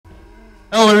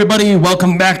Hello everybody,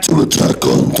 welcome back to Attack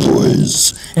on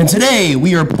Toys. And today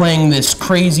we are playing this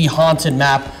crazy haunted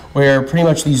map where pretty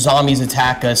much these zombies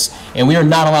attack us and we are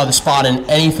not allowed to spawn in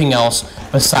anything else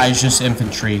besides just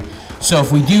infantry. So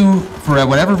if we do, for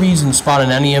whatever reason, spawn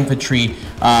in any infantry,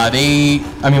 we're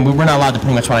not allowed to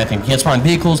pretty much spawn anything. Can't spawn in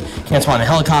vehicles, can't spawn in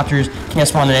helicopters, can't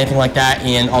spawn in anything like that,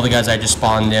 and all the guys I just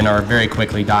spawned in are very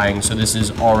quickly dying, so this is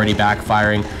already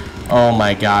backfiring. Oh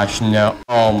my gosh, no.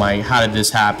 Oh my, how did this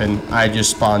happen? I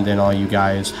just spawned in all you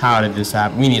guys. How did this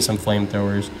happen? We need some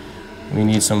flamethrowers. We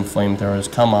need some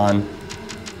flamethrowers. Come on.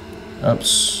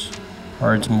 Oops.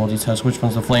 Hard to multitask. Which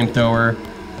one's the flamethrower?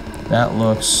 That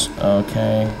looks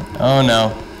okay. Oh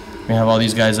no. We have all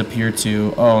these guys up here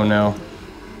too. Oh no.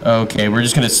 Okay, we're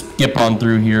just gonna skip on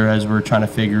through here as we're trying to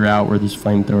figure out where these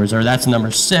flamethrowers are. That's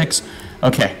number 6.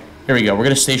 Okay, here we go. We're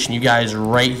gonna station you guys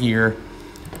right here,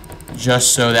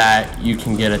 just so that you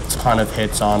can get a ton of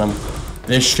hits on them.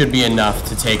 This should be enough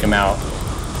to take them out.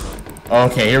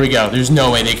 Okay, here we go. There's no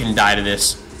way they can die to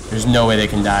this. There's no way they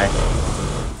can die.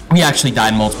 We actually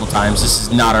died multiple times. This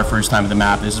is not our first time at the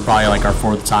map. This is probably like our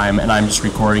 4th time, and I'm just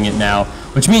recording it now,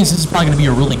 which means this is probably going to be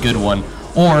a really good one,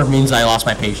 or means I lost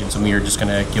my patience, and we are just going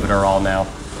to give it our all now.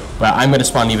 But I'm going to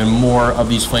spawn even more of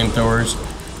these flamethrowers,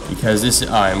 because this,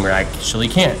 and we actually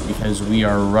can't, because we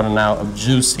are running out of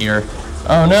juice here.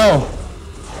 Oh no!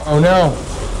 Oh no!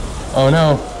 Oh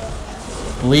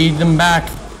no! Lead them back!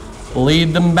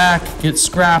 Lead them back! Get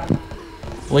scrap!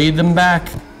 Lead them back!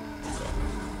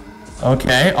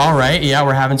 Okay, alright, yeah,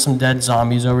 we're having some dead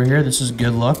zombies over here. This is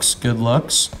good looks, good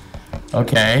looks.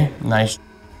 Okay, nice.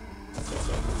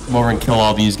 Well, we're gonna kill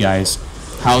all these guys.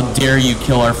 How dare you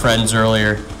kill our friends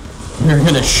earlier? We're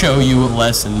gonna show you a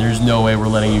lesson. There's no way we're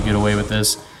letting you get away with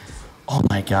this. Oh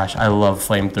my gosh, I love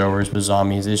flamethrowers with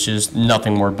zombies. It's just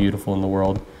nothing more beautiful in the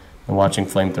world than watching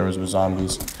flamethrowers with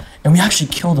zombies. And we actually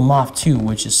killed them off too,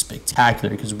 which is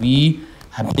spectacular because we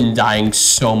have been dying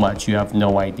so much. You have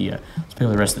no idea. Let's pick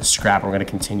up the rest of the scrap. We're going to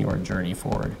continue our journey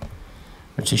forward.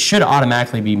 Which they should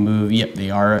automatically be moved. Yep,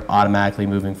 they are automatically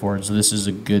moving forward, so this is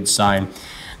a good sign.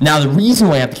 Now, the reason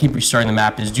why I have to keep restarting the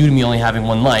map is due to me only having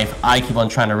 1 life. I keep on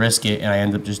trying to risk it, and I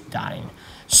end up just dying.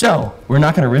 So, we're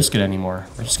not going to risk it anymore.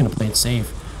 We're just going to play it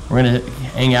safe. We're going to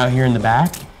hang out here in the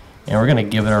back, and we're going to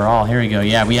give it our all. Here we go.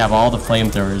 Yeah, we have all the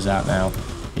flamethrowers out now.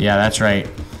 Yeah, that's right.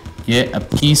 Get a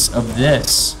piece of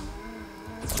this.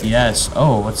 Yes.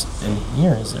 Oh, what's in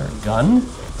here? Is there a gun?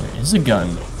 There is a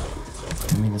gun.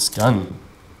 Give me this gun.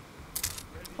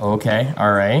 Okay,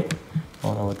 alright. I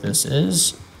don't know what this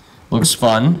is. Looks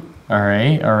fun.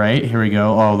 Alright. Here we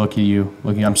go. Oh, look at you.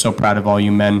 I'm so proud of all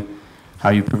you men. How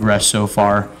you progressed so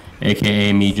far,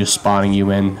 aka me just spawning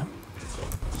you in.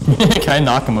 Can I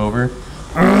knock him over?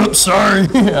 Oh, sorry.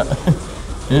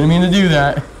 Didn't mean to do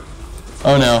that.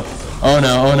 Oh no. Oh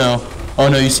no. Oh no. Oh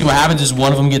no. You see what happens is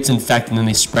one of them gets infected and then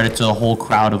they spread it to the whole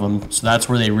crowd of them. So that's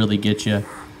where they really get you.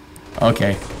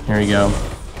 Okay. Here we go.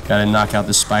 Gotta knock out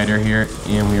the spider here.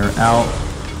 And we are out.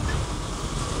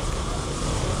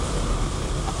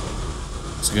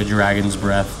 It's like a dragon's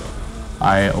breath.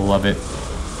 I love it.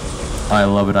 I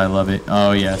love it, I love it.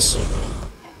 Oh, yes.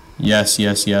 Yes,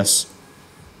 yes, yes.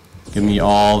 Give me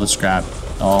all the scrap.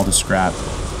 All the scrap.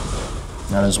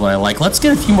 That is what I like. Let's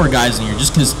get a few more guys in here,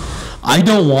 just because I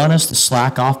don't want us to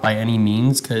slack off by any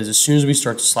means, because as soon as we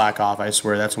start to slack off, I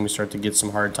swear, that's when we start to get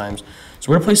some hard times. So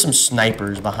we're going to play some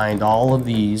snipers behind all of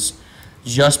these,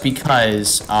 just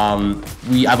because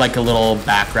I'd like a little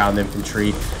background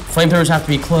infantry. Flamethrowers have to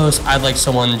be close. I'd like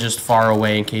someone just far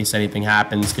away in case anything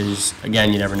happens, because,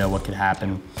 again, you never know what could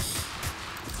happen.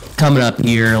 Coming up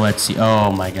here, let's see.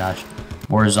 Oh, my gosh.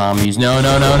 More zombies. No.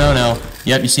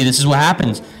 Yep, you see, this is what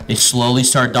happens. They slowly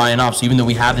start dying off. So even though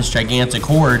we have this gigantic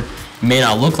horde, it may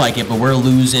not look like it, but we're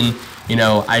losing, you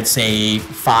know, I'd say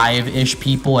 5-ish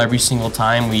people every single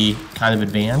time we kind of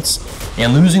advance.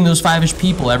 And losing those 5-ish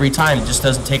people every time just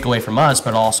doesn't take away from us,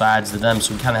 but also adds to them.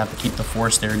 So we kind of have to keep the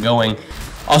force there going.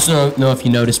 Also, don't know if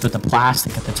you noticed, but the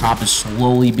plastic at the top has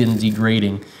slowly been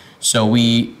degrading. So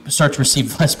we start to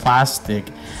receive less plastic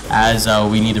as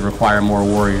we need to require more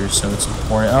warriors. So it's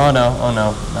important. Oh no,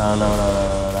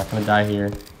 no. Not gonna die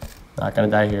here. Not gonna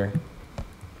die here.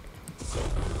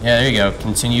 Yeah, there you go.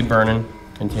 Continue burning.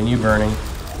 Continue burning.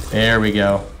 There we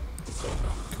go.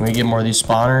 Can we get more of these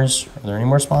spawners? Are there any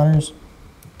more spawners?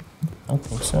 I don't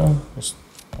think so. Just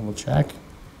double check.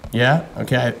 Yeah,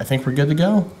 okay, I think we're good to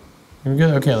go. We're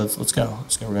good? Okay, let's go.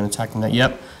 Let's go. We're gonna attack them.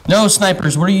 Yep. No,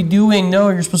 snipers, what are you doing? No,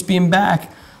 you're supposed to be in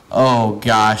back. Oh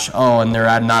gosh. Oh, and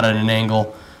they're not at an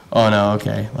angle. Oh no,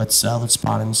 okay. Let's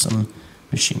spawn in some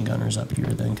machine gunners up here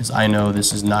then, because I know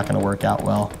this is not gonna work out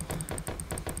well.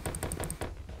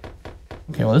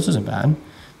 Okay, well, this isn't bad.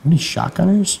 Any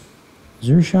shotgunners? Is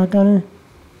there a shotgunner?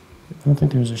 I don't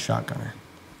think there's a shotgunner.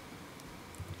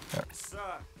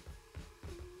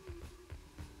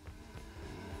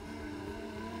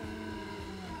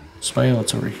 Spy,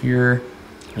 what's over here?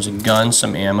 There's a gun,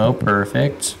 some ammo,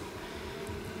 perfect.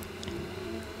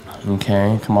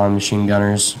 Okay, come on, machine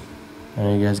gunners. I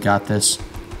know you guys got this.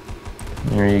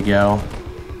 There you go.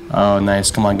 Oh, nice.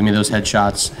 Come on, give me those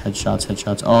headshots. Headshots,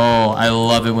 headshots. Oh, I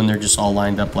love it when they're just all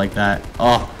lined up like that.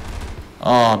 Oh,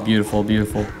 oh, beautiful,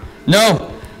 beautiful.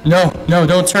 No, no, no,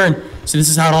 don't turn. See, this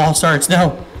is how it all starts.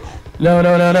 No, no,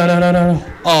 no, no, no, no, no,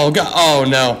 no. Oh, God. Oh,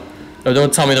 no. No,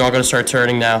 don't tell me they're all going to start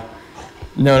turning now.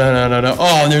 No, no, no, no, no.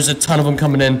 Oh, and there's a ton of them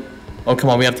coming in. Oh, come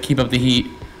on. We have to keep up the heat.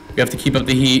 We have to keep up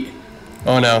the heat.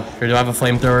 Oh, no. Here, do I have a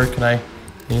flamethrower? Can I?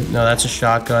 No, that's a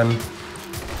shotgun.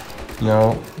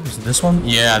 No. Is it this one?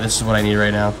 Yeah, this is what I need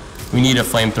right now. We need a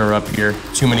flamethrower up here.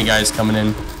 Too many guys coming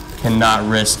in. Cannot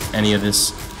risk any of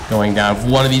this going down. If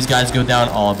one of these guys go down,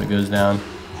 all of it goes down.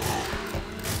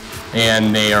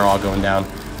 And they are all going down.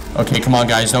 Okay, come on,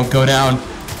 guys. Don't go down.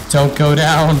 Don't go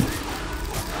down.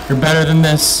 You're better than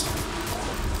this.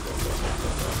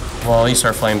 Well, at least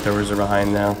our flamethrowers are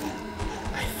behind now.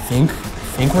 I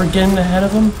think we're getting ahead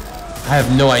of them. I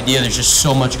have no idea. There's just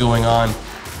so much going on.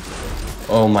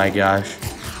 Oh my gosh.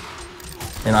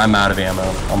 And I'm out of ammo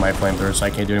on my flamethrower, so I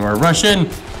can't do anymore. Rush in!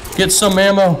 Get some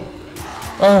ammo!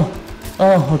 Oh,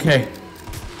 oh, okay.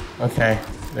 Okay.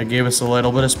 That gave us a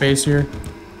little bit of space here.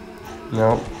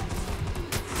 No.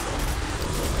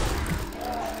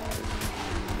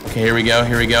 Okay, here we go,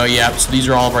 here we go. Yep, so these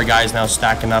are all of our guys now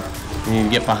stacking up. We need to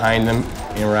get behind them,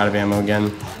 and we're out of ammo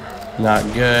again. Not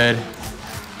good.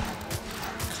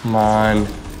 Come on.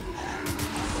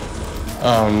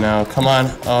 Oh no, come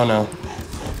on. Oh no.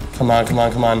 Come on, come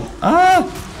on, come on. Ah!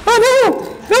 Oh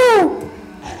no!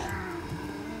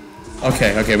 No!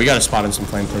 Okay, okay, we gotta spot in some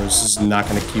flamethrowers. This is not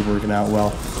gonna keep working out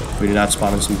well. We do not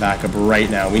spot in some backup right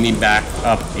now. We need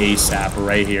backup ASAP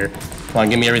right here. Come on,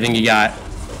 give me everything you got.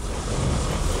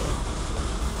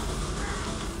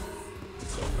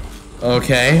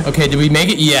 Okay, okay, did we make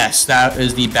it? Yes, that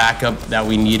is the backup that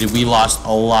we needed. We lost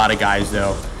a lot of guys,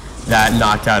 though. That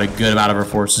knocked out a good amount of our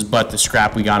forces, but the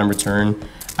scrap we got in return,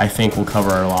 I think will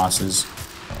cover our losses.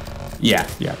 Yeah,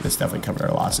 yeah, this definitely covered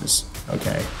our losses.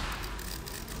 Okay.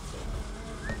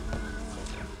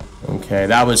 Okay,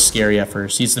 that was scary at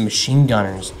first. See, it's the machine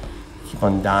gunners. Keep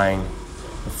on dying.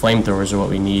 The flamethrowers are what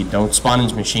we need. Don't spawn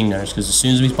into machine gunners, because as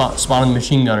soon as we spawn in the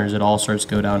machine gunners, it all starts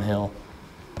to go downhill.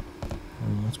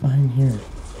 What's behind here?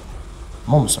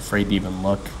 I'm almost afraid to even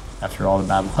look after all the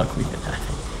bad luck we had.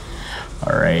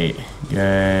 Alright,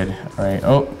 good. Alright,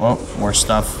 oh, oh, more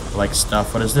stuff. I like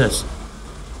stuff. What is this?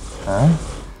 Huh?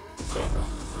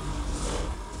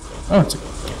 Oh, it's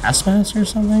a gas mask or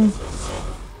something?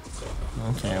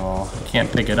 Okay, well, I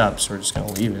can't pick it up, so we're just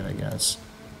gonna leave it, I guess.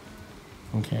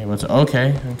 Okay, what's...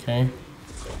 Okay, okay.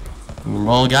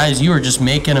 Well, guys, you are just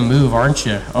making a move, aren't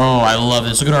you? Oh, I love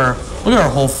this. Look at our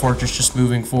whole fortress just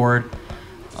moving forward.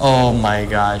 Oh my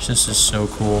gosh, this is so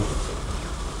cool.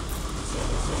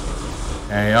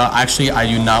 Okay, actually, I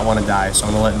do not want to die, so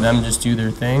I'm gonna let them just do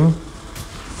their thing.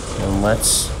 And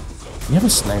let's. We have a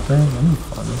sniper. That'd be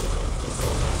fun.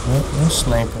 No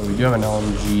sniper. We do have an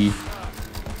LMG.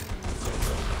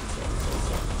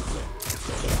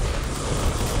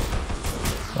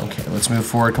 Okay, let's move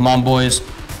forward. Come on, boys.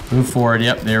 Move forward.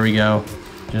 Yep, there we go.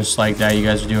 Just like that. You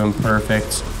guys are doing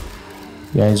perfect.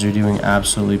 You guys are doing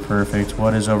absolutely perfect.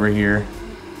 What is over here?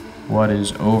 What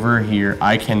is over here?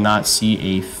 I cannot see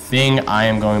a thing. I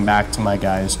am going back to my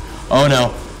guys. Oh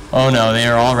no. Oh no. They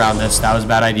are all around us. That was a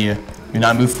bad idea. Do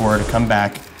not move forward. Come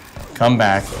back. Come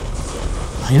back.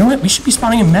 You know what? We should be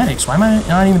spawning in medics. Why am I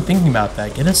not even thinking about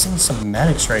that? Get us in some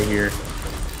medics right here.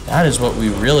 That is what we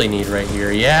really need right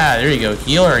here. Yeah, there you go.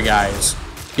 Heal our guys.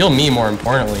 Heal me, more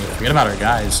importantly. Forget about our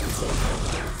guys.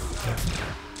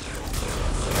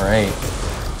 Alright.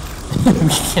 We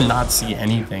cannot see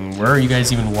anything. Where are you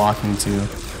guys even walking to?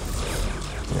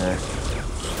 Here.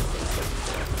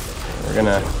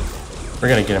 We're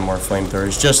gonna get in more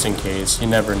flamethrowers just in case. You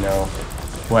never know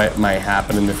what might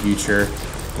happen in the future.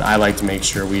 And I like to make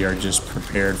sure we are just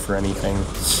prepared for anything.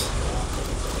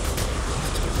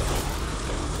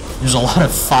 There's a lot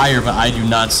of fire, but I do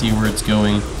not see where it's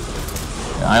going.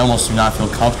 I almost do not feel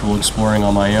comfortable exploring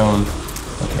on my own.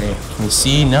 Okay, can we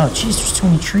see? No, jeez, there's too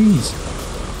many trees.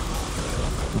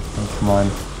 Okay, come on.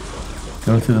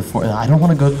 Go through the forest. I don't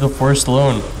want to go through the forest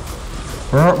alone.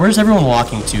 Where's everyone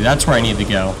walking to? That's where I need to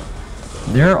go.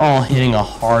 They're all hitting a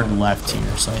hard left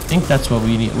here, so I think that's what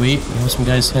we need. Wait, we have some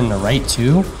guys hitting the right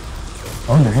too?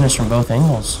 Oh, they're hitting us from both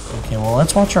angles. Okay, well,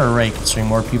 let's watch our right, considering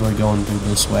more people are going through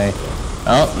this way.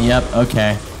 Oh, yep,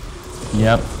 okay.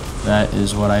 Yep, that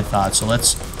is what I thought. So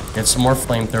let's get some more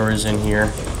flamethrowers in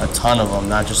here. A ton of them,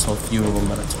 not just a few of them,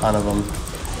 but a ton of them.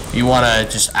 You want to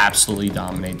just absolutely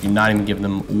dominate. Do not even give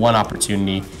them one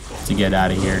opportunity to get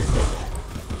out of here.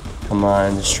 Come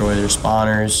on, destroy their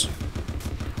spawners.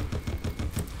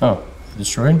 Oh,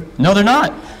 destroyed? No, they're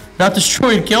not. Not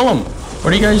destroyed. Kill them.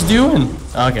 What are you guys doing?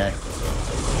 Okay.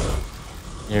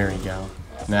 There we go.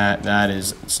 That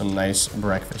is some nice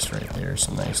breakfast right there.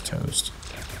 Some nice toast.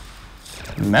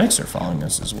 The medics are following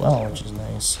us as well, which is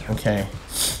nice. Okay.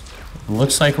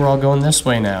 Looks like we're all going this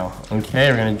way now. Okay,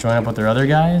 we're going to join up with their other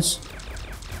guys.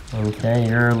 Okay,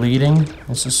 you're leading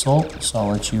this assault, so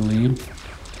I'll let you lead.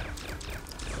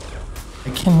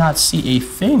 I cannot see a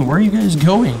thing. Where are you guys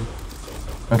going?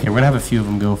 Okay, we're going to have a few of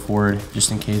them go forward,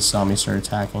 just in case zombies start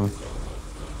attacking.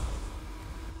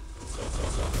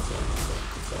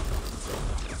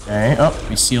 Okay, oh,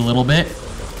 we see a little bit.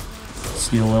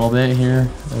 See a little bit here.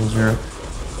 There's your...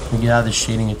 We get out of the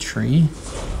shading a tree.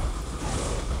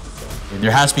 Okay,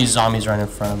 there has to be zombies right in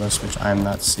front of us, which I'm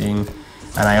not seeing.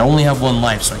 And I only have 1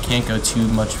 life, so I can't go too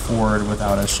much forward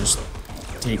without us just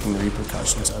taking the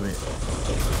repercussions of it.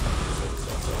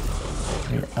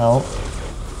 Okay, out.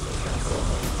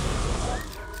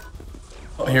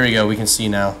 Oh, here we go. We can see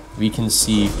now. We can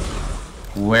see.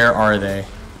 Where are they?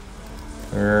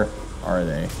 Where are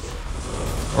they?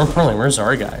 More importantly, where's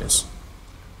our guys?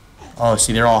 Oh,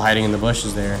 see, they're all hiding in the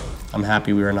bushes there. I'm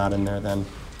happy we were not in there then.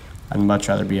 I'd much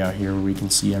rather be out here where we can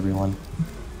see everyone.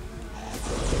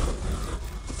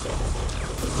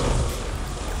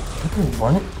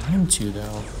 Where did I run to,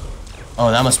 though?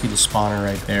 Oh, that must be the spawner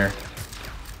right there.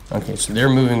 Okay, so they're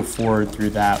moving forward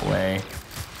through that way.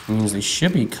 It means they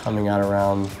should be coming out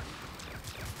around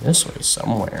this way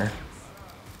somewhere.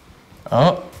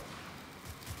 Oh.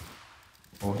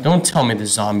 Oh, don't tell me the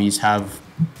zombies have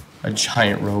a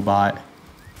giant robot.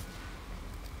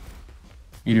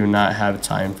 You do not have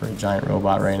time for a giant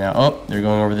robot right now. Oh, they're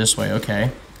going over this way.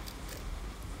 Okay.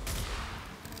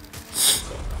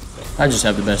 I just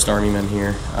have the best army men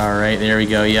here. Alright, there we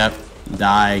go. Yep.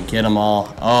 Die. Get them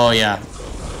all. Oh, yeah.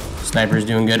 Sniper's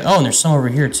doing good. Oh, and there's some over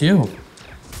here, too.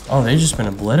 Oh, they've just been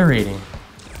obliterating.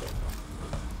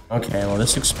 Okay, well,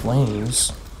 this explains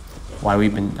why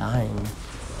we've been dying.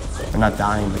 We're not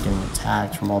dying, but getting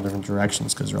attacked from all different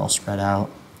directions because they're all spread out.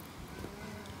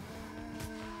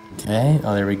 Okay,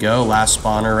 oh, there we go. Last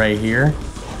spawner right here.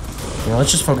 You know,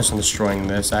 let's just focus on destroying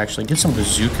this, actually. Get some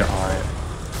bazooka on it.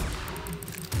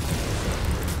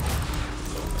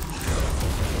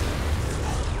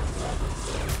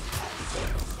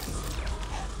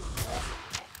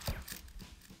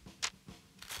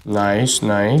 Nice,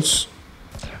 nice.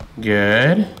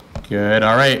 Good, good.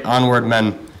 All right, onward,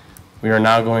 men. We are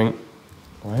now going...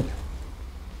 What?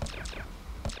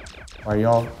 Are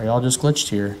y'all just glitched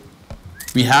here?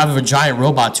 We have a giant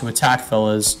robot to attack,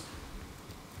 fellas.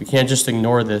 We can't just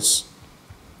ignore this.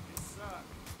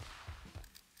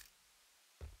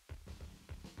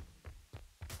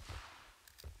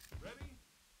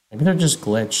 Maybe they're just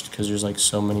glitched because there's like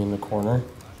so many in the corner.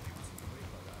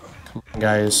 Come on,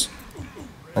 guys.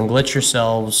 Unglitch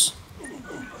yourselves.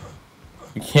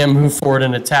 You can't move forward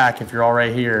and attack if you're all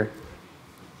right here.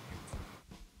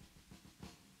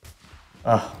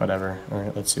 Oh, whatever.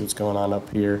 Alright, let's see what's going on up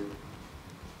here.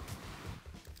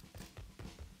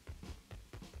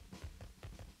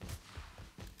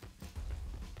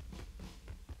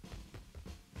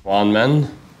 Come on,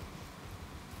 men.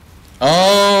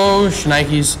 Oh,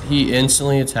 Schneike's, he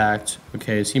instantly attacked.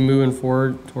 Okay, is he moving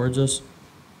forward towards us?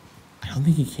 I don't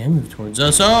think he can move towards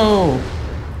us. Oh!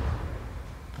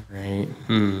 Alright,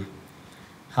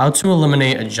 How to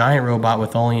eliminate a giant robot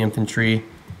with only infantry.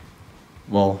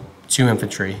 Well, 2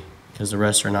 infantry, because the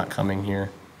rest are not coming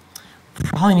here.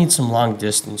 Probably need some long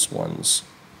distance ones.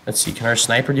 Let's see, can our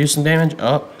sniper do some damage?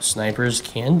 Oh, snipers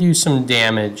can do some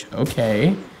damage.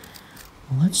 Okay.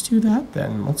 Well, let's do that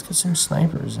then. Let's get some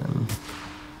snipers in.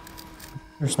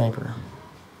 Where's sniper?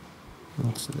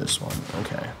 Let's do this one.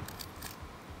 Okay.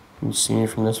 Can you see me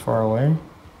from this far away?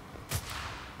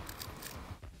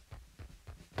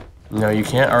 No, you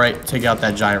can't. Alright, take out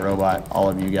that giant robot, all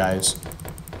of you guys.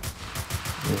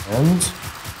 And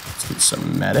let's get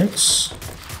some medics.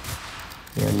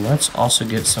 And let's also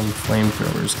get some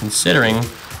flamethrowers, considering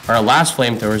our last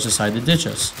flamethrowers decided to ditch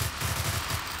us.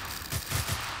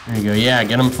 There you go. Yeah,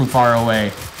 get them from far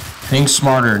away. Think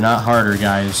smarter, not harder,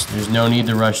 guys. There's no need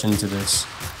to rush into this.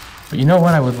 But you know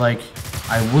what I would like?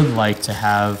 I would like to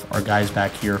have our guys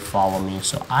back here follow me,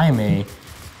 so I may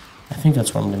I think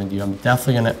that's what I'm gonna do. I'm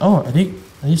definitely gonna. Oh, are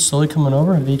they slowly coming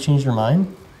over? Have they changed their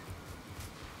mind?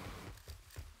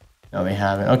 No, they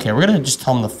haven't. Okay, we're gonna just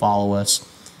tell them to follow us,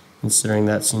 considering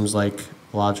that seems like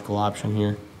a logical option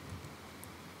here.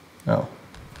 Oh.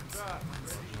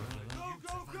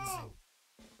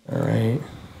 All right.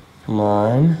 Come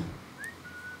on.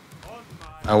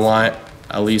 I want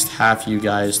at least half you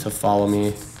guys to follow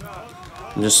me.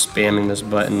 I'm just spamming this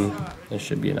button. This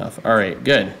should be enough. All right,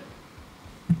 good.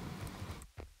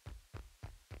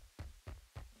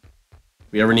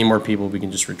 If we ever need more people, we can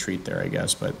just retreat there, I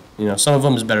guess. But, you know, some of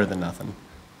them is better than nothing.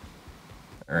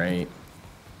 All right.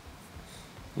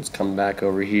 Let's come back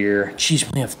over here. Jeez, we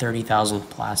only have 30,000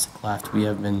 plastic left. We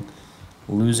have been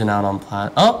losing out on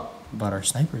plastic. Oh, but our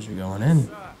snipers are going in.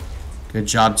 Good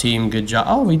job, team. Good job.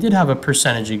 Oh, we did have a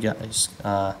percentage of guys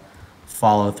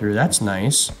follow through. That's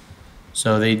nice.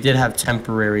 So they did have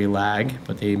temporary lag,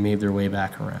 but they made their way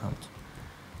back around.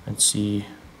 Let's see.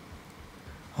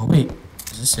 Oh, wait.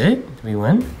 Is this it? Did we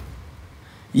win?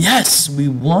 Yes, we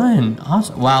won.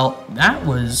 Awesome. Well, that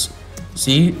was...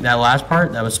 See, that last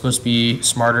part? That was supposed to be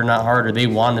smarter, not harder. They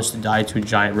want us to die to a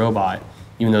giant robot,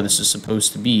 even though this is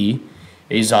supposed to be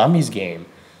a zombies game.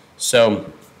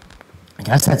 So, I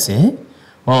guess that's it.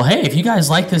 Well, hey, if you guys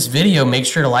like this video, make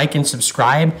sure to like and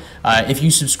subscribe. If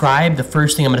you subscribe, the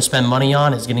first thing I'm going to spend money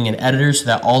on is getting an editor so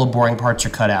that all the boring parts are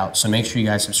cut out. So make sure you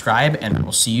guys subscribe, and I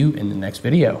will see you in the next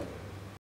video.